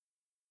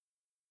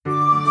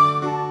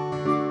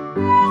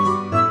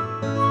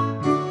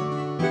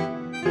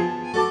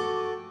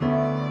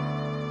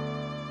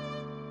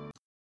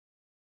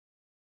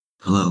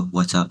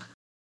what's up?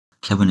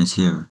 Kevin is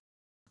here.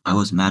 I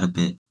was mad a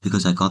bit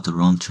because I got the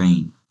wrong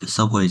train. The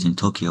subways in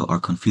Tokyo are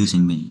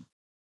confusing me.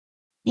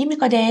 ゆみ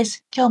こで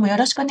す。今日もよ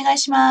ろしくお願い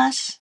しま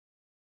す。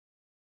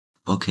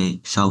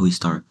Okay, shall we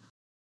start?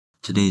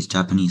 Today's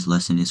Japanese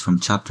lesson is from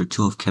Chapter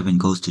 2 of Kevin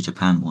Goes to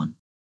Japan 1,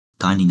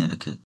 Dining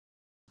Etiquette.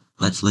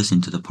 Let's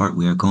listen to the part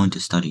we are going to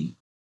study.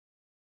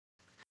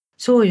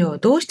 そうよ。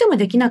どうしても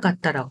できなかっ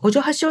たら補助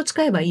箸を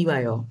使えばいい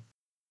わよ。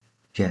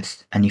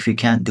Yes, and if you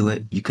can't do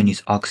it, you can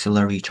use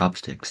auxiliary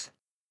chopsticks.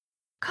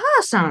 母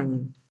さ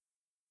ん、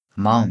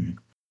Mom,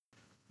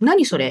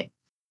 何それ？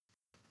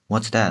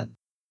 what's that?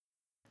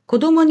 子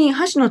供に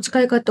箸の使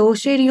い方を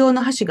教えるよう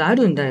な箸があ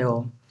るんだ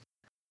よ。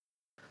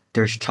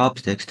There's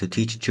chopsticks to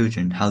teach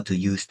children how to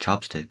use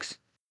chopsticks.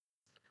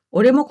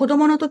 俺も子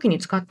供の時に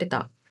使って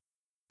た。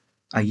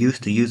I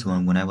used to use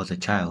one when I was a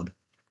child.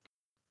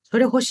 そ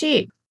れ欲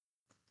しい。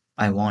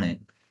I want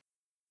it.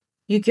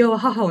 ゆきおは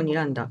母を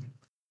睨んだ。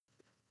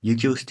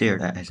Yukio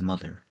stared at his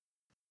mother.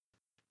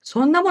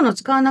 そんなもの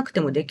使わなくて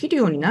もできる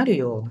ようになる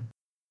よ。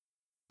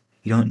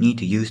You don't need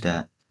to use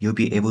that. You'll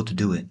be able to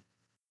do it.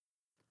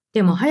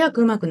 でも早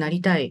く上手くな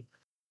りたい。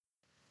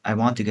I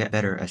want to get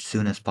better as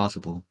soon as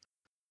possible.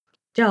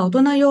 じゃあ大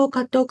人用を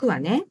買っておくわ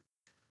ね。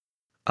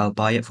I'll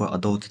buy it for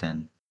adults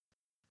then.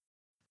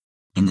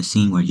 In the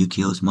scene where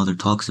Yukio's mother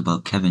talks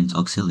about Kevin's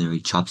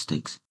auxiliary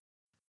chopsticks,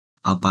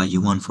 I'll buy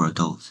you one for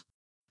adults,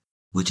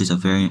 which is a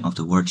variant of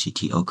the word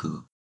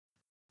Shiteoku.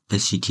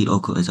 This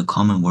Shiteoku is a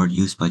common word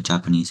used by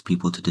Japanese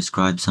people to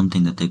describe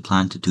something that they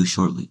plan to do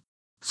shortly,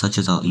 such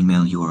as I'll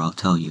email you or I'll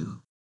tell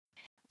you.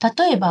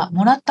 例えば、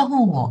もらった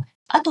本を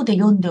後で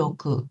読んでお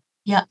く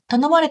や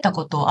頼まれた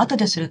ことを後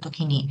ですると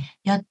きに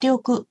やってお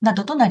くな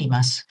どとなり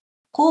ます。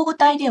口語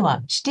体で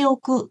はしてお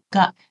く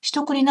が取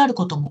得になる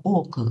ことも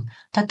多く、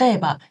例え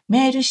ば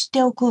メールし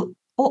ておく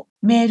を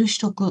メール取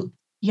得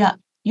や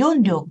読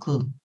んでお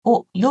く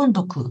を読ん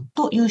どく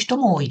という人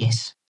も多いで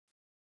す。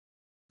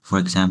For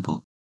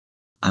example,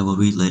 I will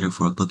read later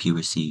for a book you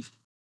receive,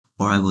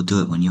 or I will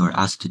do it when you are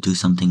asked to do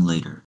something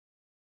later.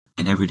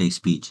 In everyday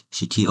speech,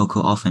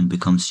 Shiteoku often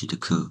becomes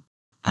Shitoku,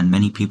 and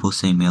many people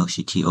say male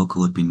Shiteoku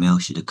would be male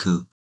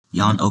Shitoku,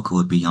 Yonde-oku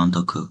would be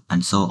Yondoku,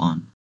 and so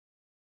on.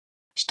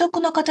 取得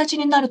の形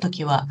になると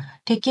きは、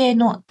手形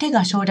の手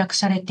が省略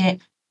されて、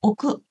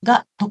置く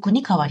が得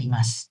に変わり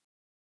ます。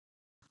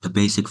The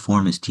basic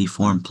form is T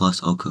form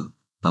plus oku,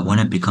 but when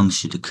it becomes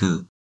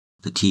Shitoku,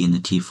 the T in the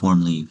T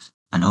form leaves,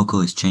 and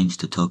oku is changed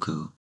to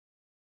toku.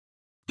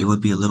 It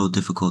would be a little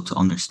difficult to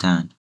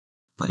understand,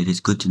 but it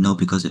is good to know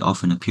because it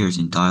often appears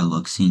in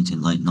dialogue scenes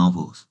in light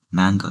novels,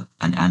 manga,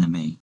 and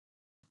anime.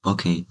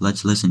 Okay,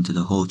 let's listen to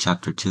the whole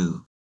chapter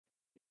 2.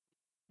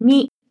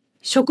 2.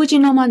 食事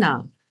のマ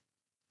ナ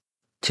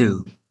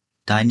ー。 2.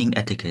 Dining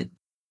etiquette.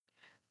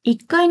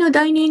 1階の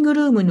ダイニング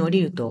ルームに降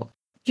りると、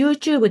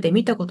YouTube で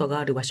見たことが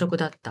ある和食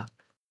だった。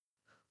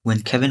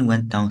When Kevin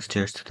went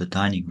downstairs to the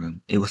dining room,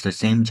 it was the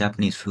same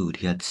Japanese food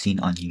he had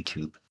seen on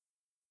YouTube.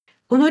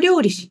 この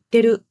料理知っ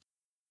てる。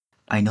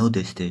I know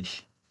this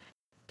dish.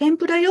 天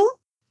ぷらよ。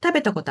食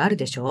べたことある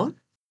でしょ？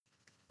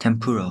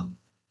 Tempura.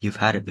 You've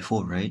had it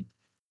before, right?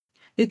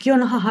 ゆきお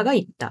の母が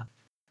言った。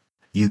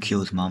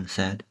Yukio's mom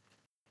said.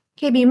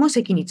 ケビンも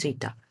席に着い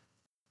た。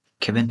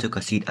Kevin took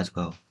a seat as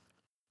well.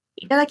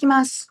 いただき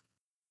ます。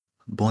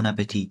Bon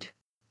appetit.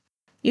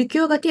 ゆき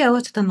おが手を合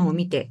わせたのを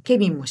見て、ケ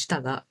ビンもし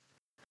たが。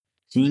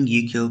Seeing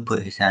Yukio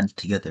put his hands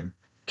together,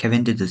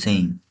 Kevin did the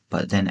same,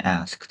 but then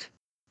asked,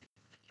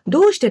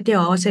 どうして手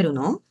を合わせる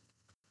の？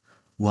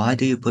 Why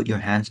do you put your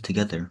hands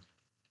together?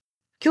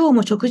 今日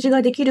も食事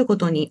ができるこ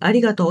とにあ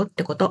りがとうっ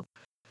てこと。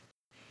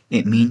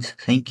It means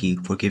thank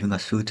you for giving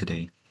us food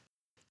today.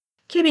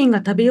 ケビンが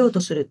食べよう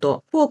とする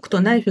と、フォーク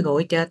とナイフが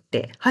置いてあっ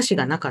て、箸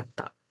がなかっ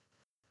た。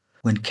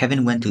When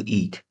Kevin went to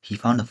eat, he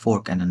found a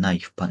fork and a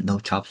knife, but no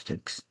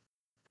chopsticks.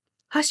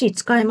 箸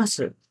使えま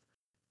す。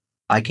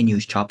I can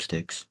use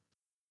chopsticks.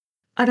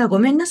 あら、ご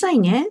めんなさい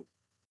ね。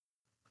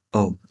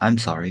Oh, I'm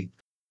sorry.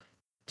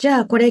 じゃ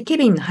あこれケ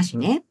ビンの箸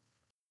ね。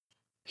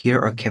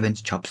Here are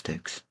Kevin's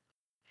chopsticks.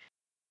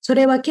 そ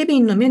れはケビ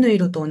ンの目の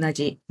色と同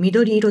じ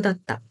緑色だっ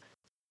た。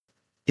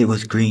It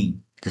was green,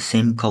 the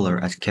same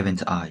color as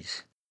Kevin's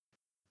eyes.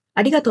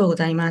 ありがとうご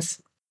ざいま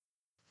す。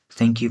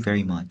Thank you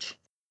very much.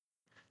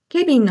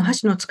 ケビンの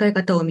箸の使い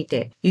方を見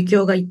て、ユキ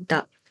オが言っ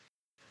た。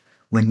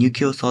When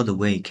Yukio saw the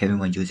way Kevin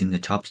was using the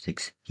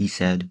chopsticks, he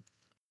said,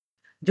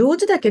 上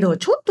手だけど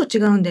ちょっと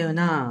違うんだよ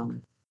な。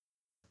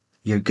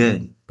You're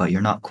good, but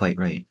you're not quite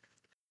right.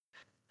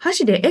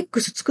 箸で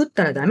X 作っ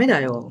たらダメだ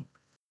よ。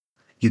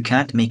You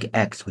can't make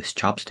X with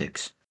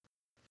chopsticks.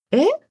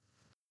 え？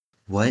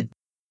 What?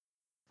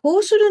 こ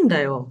うするん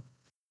だよ。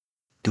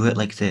Do it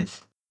like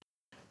this.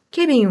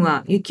 ケビン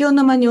はユキオ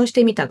の真似をし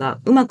てみたが、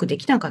うまくで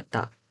きなかっ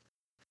た。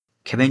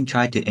Kevin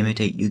tried to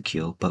imitate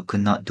Yukio, but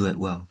could not do it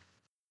well.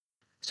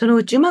 その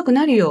うちうまく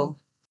なるよ。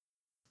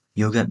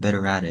You'll get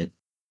better at it.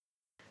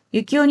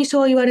 ユキオに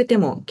そう言われて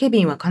も、ケ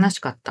ビンは悲し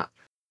かった。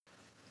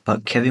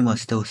But Kevin was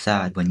still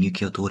sad when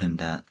Yukio told him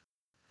that.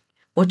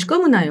 落ち込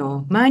むな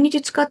よ。毎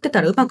日使って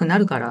たらうまくな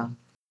るから。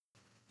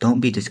Don't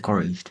be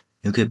discouraged.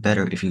 You'll get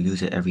better if you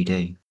use it every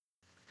day.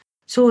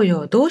 そう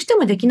よ。どうして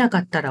もできなか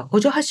ったら補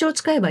助箸を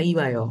使えばいい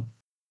わよ。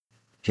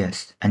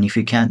Yes, and if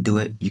you can't do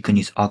it, you can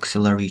use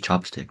auxiliary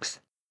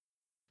chopsticks.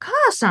 母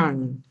さ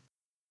ん、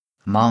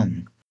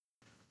 Mom,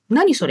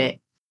 何それ？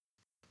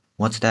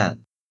 what's that?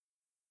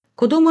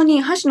 子供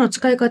に箸の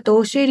使い方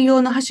を教えるよ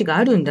うな箸が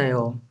あるんだ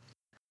よ。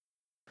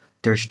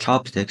There's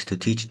chopsticks to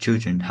teach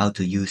children how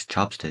to use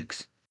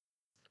chopsticks.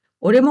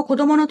 俺も子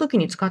供の時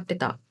に使って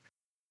た。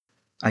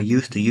I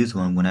used to use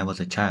one when I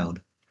was a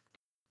child.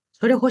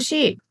 それ欲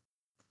しい。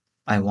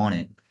I want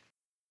it.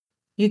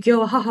 ユキ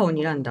オは母を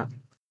睨んだ。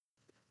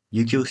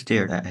Yukio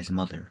stared at his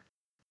mother.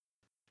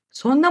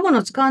 そんなも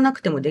の使わなく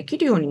てもでき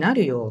るようにな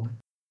るよ。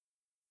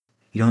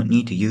You don't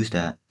need to use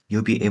that.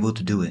 You'll be able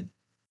to do it.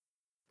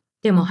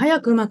 でも早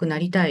く上手くな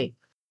りたい。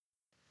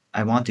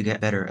I want to get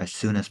better as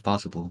soon as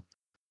possible.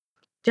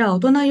 じゃあ大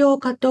人用を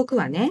買っておく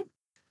わね。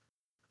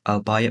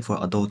I'll buy it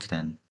for adults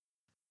then.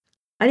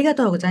 ありが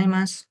とうござい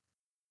ます。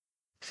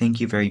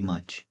Thank you very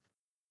much.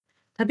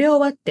 食べ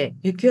終わって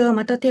ユキオは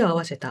また手を合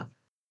わせた。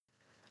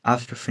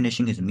After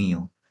finishing his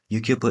meal,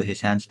 Yukio put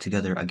his hands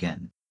together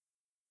again.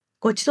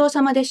 ごちそう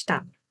さまでし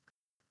た。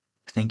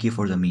Thank you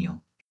for the meal.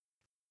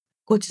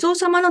 ごちそう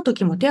さまの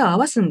時も手を合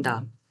わすん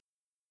だ。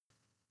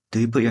Do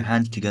you put your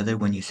hands together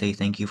when you say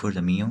thank you for the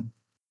meal?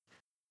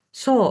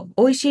 そ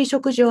う、美味しい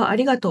食事をあ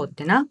りがとうっ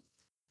てな。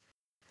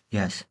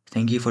Yes,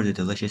 thank you for the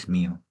delicious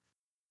meal.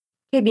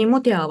 ケビン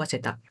も手を合わせ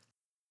た。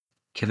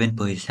Kevin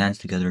put his hands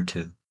together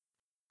too.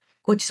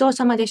 ごちそう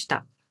さまでし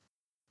た。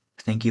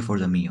Thank you for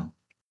the meal.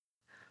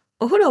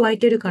 お風呂沸い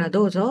てるから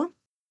どうぞ。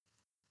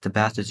The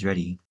bath is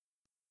ready,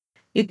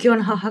 ユキオ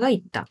の母が言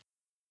った。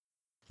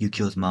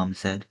Yukio's mom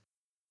said.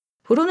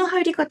 風呂の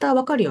入り方は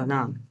わかるよ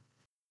な。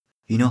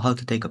You know how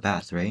to take a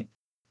bath, right?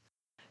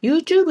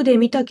 YouTube で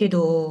見たけ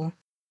ど、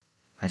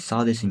I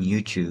saw this in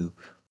YouTube.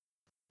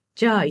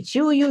 じゃあ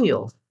一応言う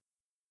よ。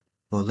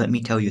Well, let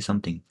me tell you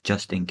something,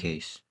 just in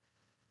case.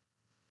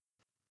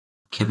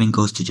 Kevin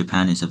Goes to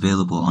Japan is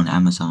available on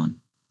Amazon,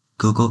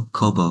 Google,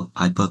 Kobo,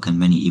 iBook, and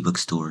many ebook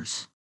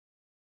stores.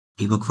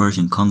 Ebook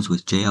version comes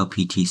with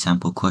JLPT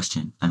sample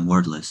question and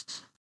word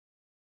lists.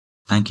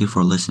 Thank you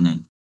for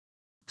listening.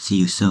 See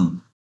you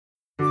soon.